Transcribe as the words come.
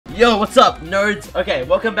Yo, what's up, nerds? Okay,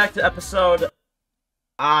 welcome back to episode...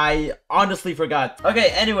 I honestly forgot. Okay,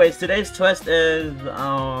 anyways, today's twist is,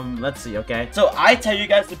 let's see, okay? So, I tell you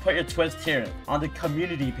guys to put your twist here on the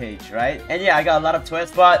community page, right? And yeah, I got a lot of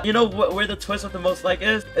twists, but you know where the twist with the most like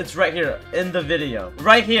is? It's right here in the video.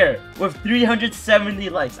 Right here, with 370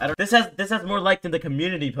 likes. This has more like than the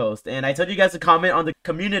community post, and I told you guys to comment on the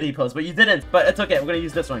community post, but you didn't. But it's okay, we're gonna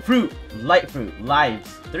use this one. Fruit, light fruit,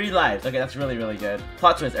 lives. 3 lives. Okay, that's really, really good.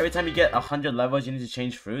 Plot twist, every time you get 100 levels, you need to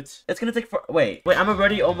change fruits. It's gonna take for- wait, I'm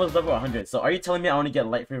already almost level 100. So are you telling me I only get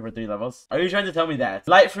light fruit for 3 levels? Are you trying to tell me that?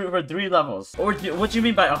 Light fruit for 3 levels? Or what do you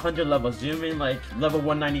mean by 100 levels? Do you mean like level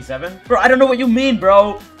 197? Bro, I don't know what you mean,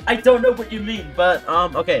 bro. I don't know what you mean, but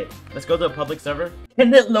okay. Let's go to a public server.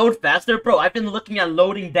 Can it load faster? Bro, I've been looking at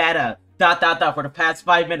loading data, for the past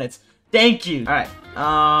 5 minutes. Thank you. All right.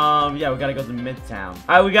 Yeah, we gotta go to Midtown.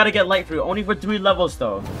 All right, we gotta get light fruit. Only for 3 levels,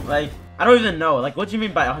 though. Like, I don't even know. Like, what do you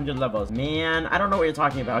mean by 100 levels? Man, I don't know what you're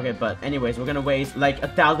talking about. Okay, but anyways, we're gonna waste like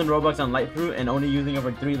 1,000 Robux on light fruit and only using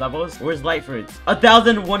over 3 levels. Where's light fruits?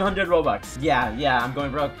 1,100 Robux. Yeah, I'm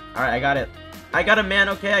going broke. All right, I got it. I got it, man.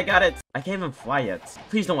 Okay, I got it. I can't even fly yet.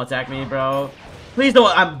 Please don't attack me, bro. Please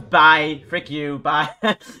don't. Bye. Frick you. Bye.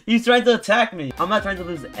 He's trying to attack me. I'm not trying to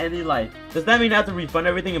lose any life. Does that mean I have to refund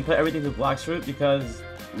everything and put everything to Blox fruit? Because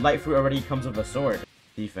light fruit already comes with a sword.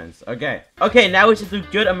 Defense. Okay. Okay, now we should do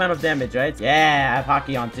good amount of damage, right? Yeah, I have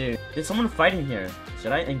hockey on too. There's someone fighting here.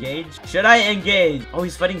 Should I engage? Should I engage? Oh,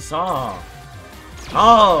 he's fighting Saw.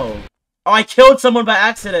 Oh, I killed someone by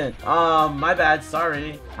accident. My bad.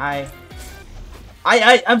 Sorry.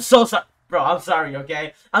 I'm so sorry. Bro, I'm sorry,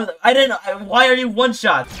 okay? I didn't know. Why are you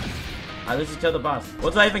one-shot? Alright, let's just kill the boss.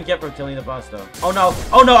 What do I even get for killing the boss, though? Oh, no.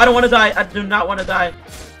 Oh, no, I don't want to die. I do not want to die.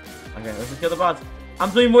 Okay, let's just kill the boss.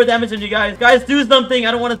 I'm doing more damage than you guys. Guys, do something.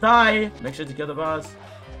 I don't want to die. Make sure to kill the boss.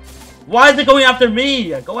 Why is it going after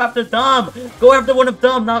me? Go after Dumb. Go after one of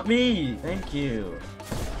Dumb, not me. Thank you.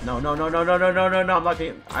 No. I'm not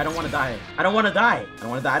getting... I don't want to die. I don't want to die. I don't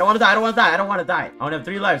want to die. I don't want to die. I don't want to die. I don't want to die. I only have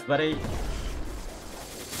 3 lives, buddy.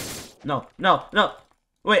 No.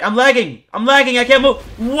 Wait, I'm lagging. I can't move.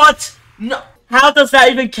 What? No. How does that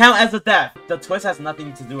even count as a death? The twist has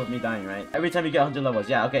nothing to do with me dying, right? Every time you get 100 levels.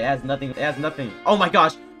 Yeah, okay, it has nothing. Oh my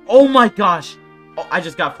gosh. Oh, I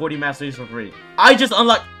just got 40 masteries for free. I just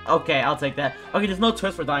unlocked. Okay, I'll take that. Okay, there's no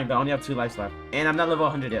twist for dying, but I only have 2 lives left. And I'm not level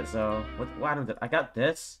 100 yet, so... What happened? I got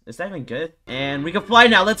this. Is that even good? And we can fly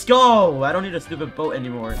now. Let's go. I don't need a stupid boat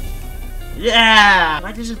anymore. Yeah!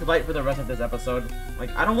 I just light for the rest of this episode.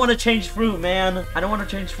 Like, I don't want to change fruit, man. I don't want to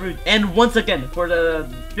change fruit. And once again, for the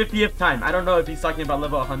 50th time, I don't know if he's talking about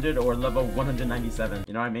level 100 or level 197.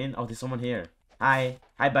 You know what I mean? Oh, there's someone here. Hi,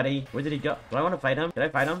 buddy. Where did he go? Do I want to fight him? Did I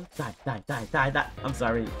fight him? Die. I'm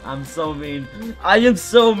sorry. I'm so mean. I am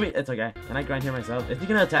so mean. It's okay. Can I grind here myself? Is he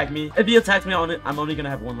gonna attack me? If he attacks me, I'm only gonna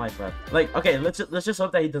have 1 life left. Like, okay, let's just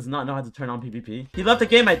hope that he does not know how to turn on PvP. He left the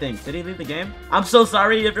game, I think. Did he leave the game? I'm so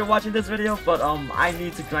sorry if you're watching this video, but I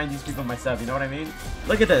need to grind these people myself. You know what I mean?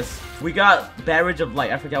 Look at this. We got Barrage of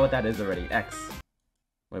Light. I forgot what that is already. X.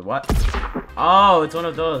 Wait, what? Oh, it's one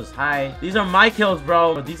of those. Hi. These are my kills,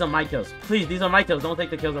 bro. These are my kills. Please, these are my kills. Don't take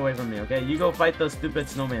the kills away from me, okay? You go fight those stupid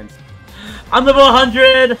snowmans. I'm level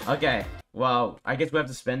 100! Okay. Well, I guess we have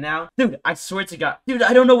to spin now. Dude, I swear to God. Dude,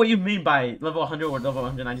 I don't know what you mean by level 100 or level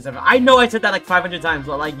 197. I know I said that like 500 times,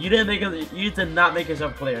 but like, you did not make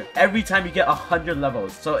yourself clear. Every time you get 100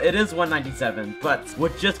 levels. So it is 197, but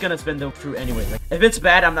we're just gonna spin the fruit anyway. Like, if it's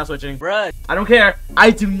bad, I'm not switching. Bruh. I don't care.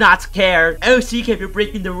 I do not care. Oh, cKev, you're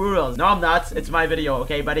breaking the rules. No, I'm not. It's my video,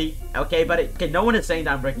 okay, buddy? Okay, buddy? Okay, no one is saying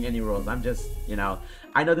that I'm breaking any rules. I'm just, you know,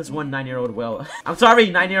 I know this one 9-year-old will. I'm sorry,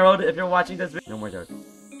 9-year-old, if you're watching this video. No more joke.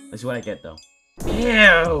 Let's see what I get, though.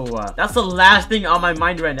 Ew! That's the last thing on my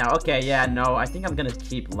mind right now. Okay, yeah, no. I think I'm gonna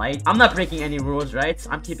keep light. I'm not breaking any rules, right?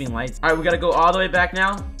 I'm keeping light. Alright, we gotta go all the way back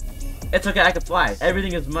now. It's okay, I can fly.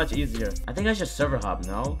 Everything is much easier. I think I should server hop,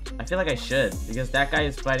 no? I feel like I should. Because that guy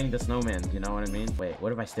is fighting the snowman. You know what I mean? Wait,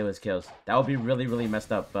 what if I steal his kills? That would be really, really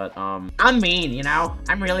messed up. But, I'm mean, you know?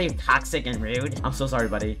 I'm really toxic and rude. I'm so sorry,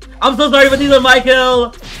 buddy. I'm so sorry, but these are my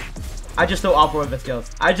kills! I just stole all 4 of his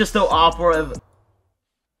kills. I just stole all 4 of...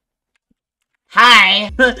 Hi!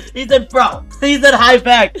 He said bro. He said hi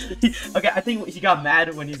back. Okay, I think he got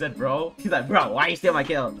mad when he said bro. He's like, bro, why you steal my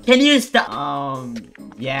kill? Can you stop?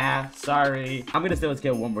 Yeah, sorry. I'm gonna steal his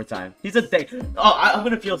kill one more time. He said thanks. Oh, I'm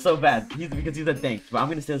gonna feel so bad. Because he said thanks, but I'm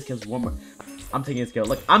gonna steal his kills one more. I'm taking his kill.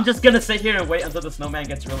 Look, I'm just gonna sit here and wait until the snowman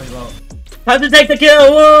gets really low. Time to take the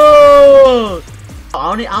kill! Whoa!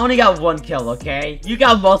 I only got 1 kill, okay? You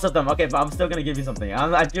got most of them. Okay, but I'm still gonna give you something.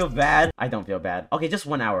 I feel bad. I don't feel bad. Okay, just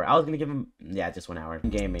 1 hour. I was gonna give him, yeah, just 1 hour.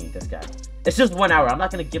 Gaming, this guy. It's just 1 hour. I'm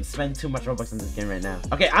not gonna spend too much Robux in this game right now.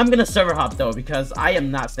 Okay, I'm gonna server hop though because I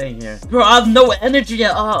am not staying here. Bro, I have no energy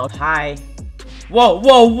at all. Hi. Whoa,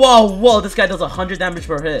 whoa, whoa, whoa. This guy does 100 damage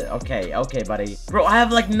per hit. Okay, okay, buddy. Bro, I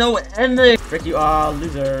have like no energy. Frick you,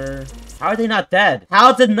 loser. How are they not dead?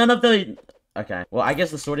 How did none of the... Okay, well, I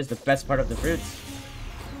guess the sword is the best part of the fruits.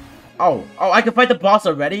 Oh, I can fight the boss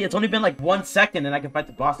already? It's only been like 1 second and I can fight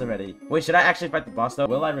the boss already. Wait, should I actually fight the boss though?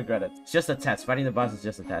 Will I regret it? It's just a test. Fighting the boss is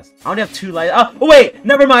just a test. I only have 2 lives. Oh, wait,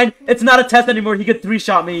 never mind. It's not a test anymore. He could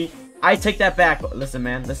 3-shot me. I take that back. Listen,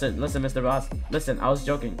 man. Listen, Mr. Boss. Listen, I was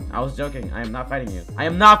joking. I was joking. I am not fighting you. I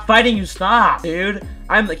am not fighting you. Stop, dude.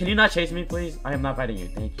 Can you not chase me, please? I am not fighting you.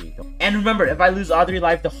 Thank you. And remember, if I lose all 3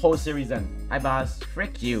 life, the whole series ends. Hi, boss.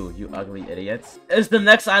 Frick you, you ugly idiots. Is the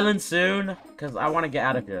next island soon? Because I want to get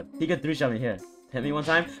out of here. He could 3-shot me here. Hit me 1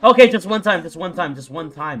 time? Okay, just 1 time. Just 1 time. Just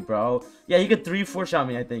 1 time, bro. Yeah, he could 3-4-shot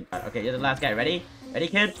me, I think. Okay, you're the last guy. Ready? Ready,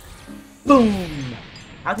 kid? Boom.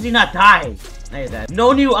 How did he not die? Now you're dead.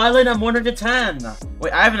 No new island, I'm 110.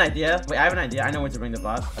 Wait, I have an idea. Wait, I have an idea. I know where to bring the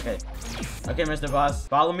boss. Okay. Okay, Mr. Boss.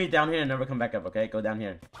 Follow me down here and never come back up, okay? Go down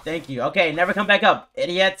here. Thank you. Okay, never come back up,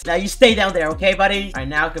 idiots. Now you stay down there, okay, buddy? Alright,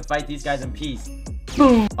 now I can fight these guys in peace.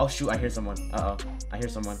 Boom. Oh, shoot, I hear someone. Uh-oh. I hear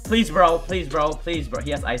someone. Please, bro. Please, bro. Please, bro.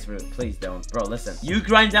 He has ice root. Please don't. Bro, listen. You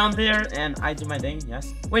grind down there and I do my thing.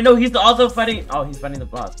 Yes. Wait, no. He's also fighting. Oh, he's fighting the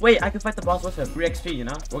boss. Wait, I can fight the boss with him. 3 XP, you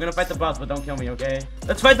know? We're gonna fight the boss, but don't kill me, okay?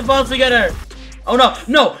 Let's fight the boss together. Oh, no.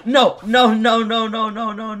 No. No. No. No. No. No.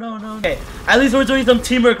 No. No. No. No. Okay. At least we're doing some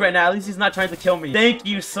teamwork right now. At least he's not trying to kill me. Thank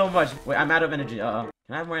you so much. Wait, I'm out of energy. Uh-oh.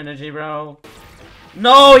 Can I have more energy, bro?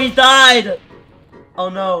 No, he died. Oh,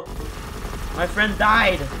 no. My friend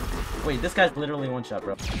died. Wait, this guy's literally 1-shot,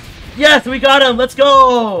 bro. Yes, we got him. Let's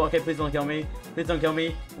go. Okay, please don't kill me. Please don't kill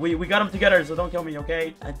me. We got him together, so don't kill me,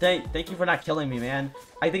 okay? And thank you for not killing me, man.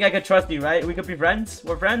 I think I could trust you, right? We could be friends.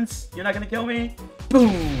 We're friends. You're not gonna kill me.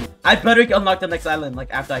 Boom. I better unlock the next island, like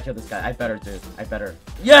after I kill this guy. I better, dude. I better.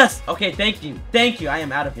 Yes. Okay, thank you. Thank you. I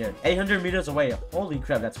am out of here. 800 meters away. Holy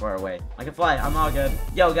crap, that's far away. I can fly. I'm all good.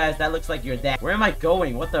 Yo, guys, that looks like you're dead. Where am I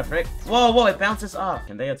going? What the frick? Whoa, whoa, it bounces off.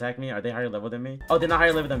 Can they attack me? Are they higher level than me? Oh, they're not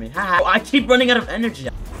higher level than me. Haha. Oh, I keep running out of energy.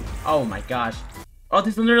 Oh my gosh. Oh,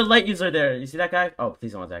 there's another light user there. You see that guy? Oh,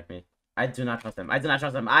 please don't attack me. I do not trust him. I do not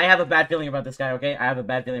trust him. I have a bad feeling about this guy, okay? I have a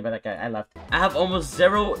bad feeling about that guy. I left. I have almost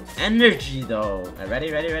 0 energy, though. Right,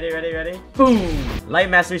 ready, ready, ready, ready, ready? Boom! Light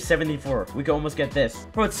Mastery 74. We can almost get this.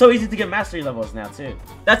 Bro, it's so easy to get mastery levels now, too.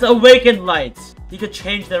 That's Awakened Light. He could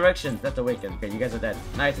change directions. That's Awakened. Okay, you guys are dead.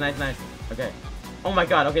 Nice, nice, nice. Okay. Oh my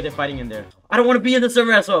god. Okay, they're fighting in there. I don't want to be in the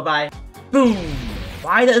server as well. Bye. Boom!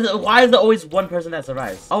 Why is there always 1 person that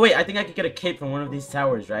survives? Oh wait, I think I could get a cape from one of these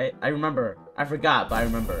towers, right? I remember. I forgot, but I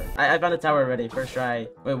remember. I found the tower already. First try.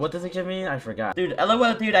 Wait, what does it give me? I forgot. Dude,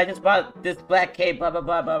 LOL, dude, I just bought this black cape, blah, blah,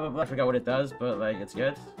 blah, blah, blah, blah. I forgot what it does, but like, it's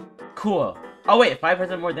good. Cool. Oh wait,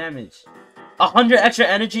 5% more damage. 100 extra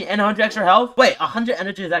energy and 100 extra health? Wait, 100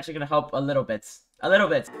 energy is actually gonna help a little bit. A little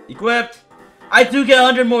bit. Equipped. I do get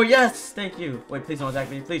 100 more. Yes, thank you. Wait, please don't attack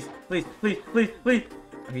me. Please, please, please, please, please.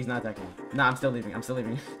 Oh, he's not attacking me. Nah, I'm still leaving. I'm still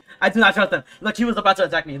leaving. I do not trust him. Look, he was about to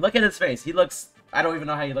attack me. Look at his face. He looks... I don't even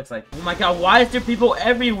know how he looks like. Oh my god, why is there people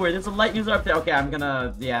everywhere? There's a light user up there. Okay, I'm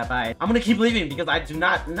gonna... Yeah, bye. I'm gonna keep leaving because I do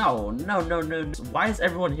not... No. Why is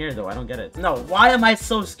everyone here, though? I don't get it. No, why am I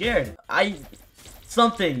so scared?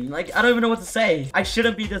 Something. Like, I don't even know what to say. I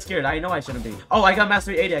shouldn't be this scared. I know I shouldn't be. Oh, I got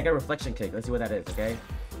Mastery 80. I got Reflection Kick. Let's see what that is, okay?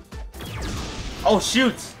 Oh,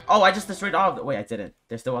 shoot! Oh, I just destroyed all of them. Wait, I didn't.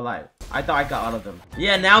 They're still alive. I thought I got all of them.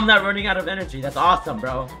 Yeah, now I'm not running out of energy. That's awesome,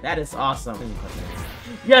 bro. That is awesome.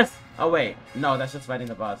 Yes! Oh, wait. No, that's just fighting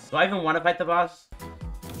the boss. Do I even want to fight the boss?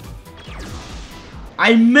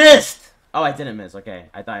 I missed! Oh, I didn't miss. Okay,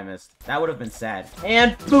 I thought I missed. That would have been sad.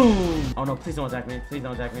 And boom! Oh, no, please don't attack me. Please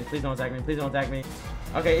don't attack me. Please don't attack me. Please don't attack me.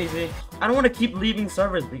 Okay, easy. I don't want to keep leaving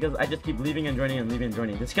servers because I just keep leaving and joining and leaving and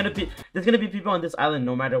joining. There's gonna be people on this island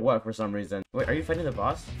no matter what for some reason. Wait, are you fighting the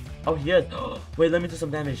boss? Oh, he is. Wait, let me do some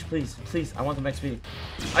damage, please. Please, I want some XP.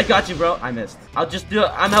 I got you, bro. I missed. I'll just do it.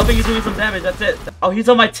 I'm helping you doing some damage. That's it. Oh, he's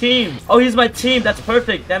on my team. Oh, he's my team. That's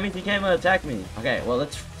perfect. That means he can't even attack me. Okay, well,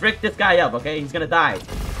 let's frick this guy up, okay? He's gonna die.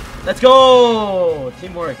 Let's go!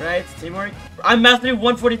 Teamwork, right? Teamwork. I'm mastering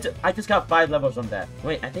 142. I just got 5 levels from that.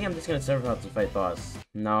 Wait, I think I'm just gonna serve out to fight boss.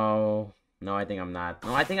 No. No, I think I'm not.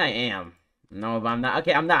 No, I think I am. No, but I'm not.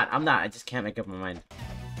 Okay, I'm not. I just can't make up my mind.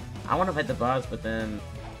 I want to fight the boss, but then...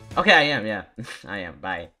 Okay, I am, yeah. I am.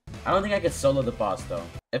 Bye. I don't think I can solo the boss, though.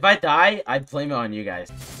 If I die, I blame it on you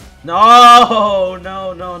guys. No,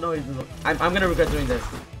 no, no, no. I'm gonna regret doing this.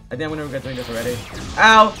 I think I'm gonna regret doing this already.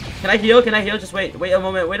 Ow! Can I heal? Can I heal? Just wait. Wait a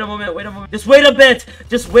moment. Wait a moment. Wait a moment. Just wait a bit.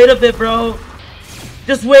 Just wait a bit, bro.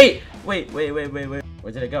 Just wait. Wait. Where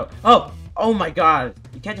did it go? Oh! Oh my god.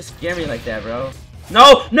 You can't just scare me like that, bro.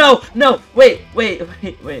 No! No! No! Wait.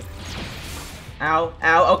 Ow.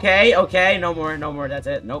 Ow. Okay. No more. That's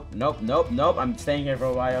it. Nope. I'm staying here for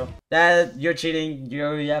a while. You're cheating. You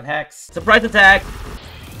have hacks. Surprise attack.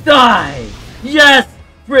 Die! Yes!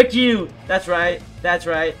 Frick you! That's right.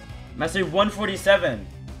 Mastery 147.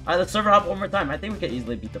 Alright, let's server hop one more time. I think we can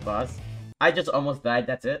easily beat the boss. I just almost died.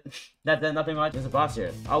 That's it. That's it. Nothing much. There's a boss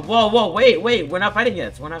here. Oh, whoa. Wait. We're not fighting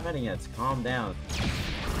yet. Calm down.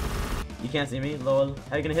 You can't see me? Lol.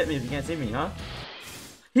 How are you gonna hit me if you can't see me, huh?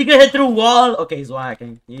 He can hit through wall. Okay, he's wall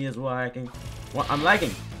hacking. He is wall hacking. What? I'm lagging.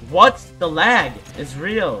 What? The lag is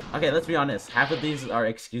real. Okay, let's be honest. Half of these are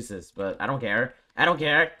excuses, but I don't care.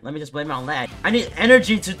 Let me just blame it on lag. I need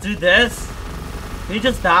energy to do this. Can you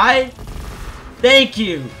just die? Thank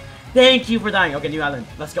you for dying. Okay, new island.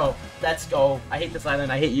 Let's go. I hate this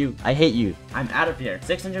island. I hate you. I'm out of here.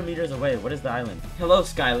 600 meters away. What is the island? Hello,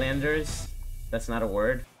 Skylanders. That's not a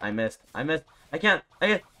word. I missed. I can't.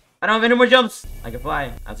 I don't have any more jumps. I can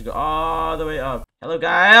fly. I have to go all the way up. Hello,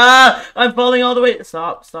 guy. Ah, I'm falling all the way.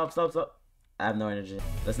 Stop. I have no energy.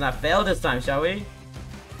 Let's not fail this time, shall we?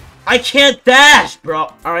 I can't dash,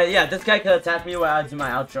 bro. Alright, yeah, this guy could attack me while I do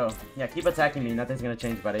my outro. Yeah, keep attacking me. Nothing's gonna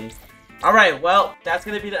change, buddy. Alright, well, that's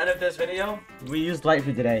gonna be the end of this video. We used light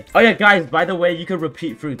fruit today. Oh yeah, guys, by the way, you could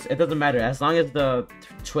repeat fruits. It doesn't matter. As long as the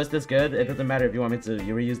twist is good, it doesn't matter if you want me to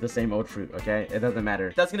reuse the same old fruit, okay? It doesn't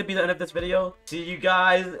matter. That's gonna be the end of this video. See you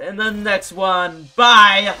guys in the next one.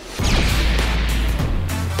 Bye!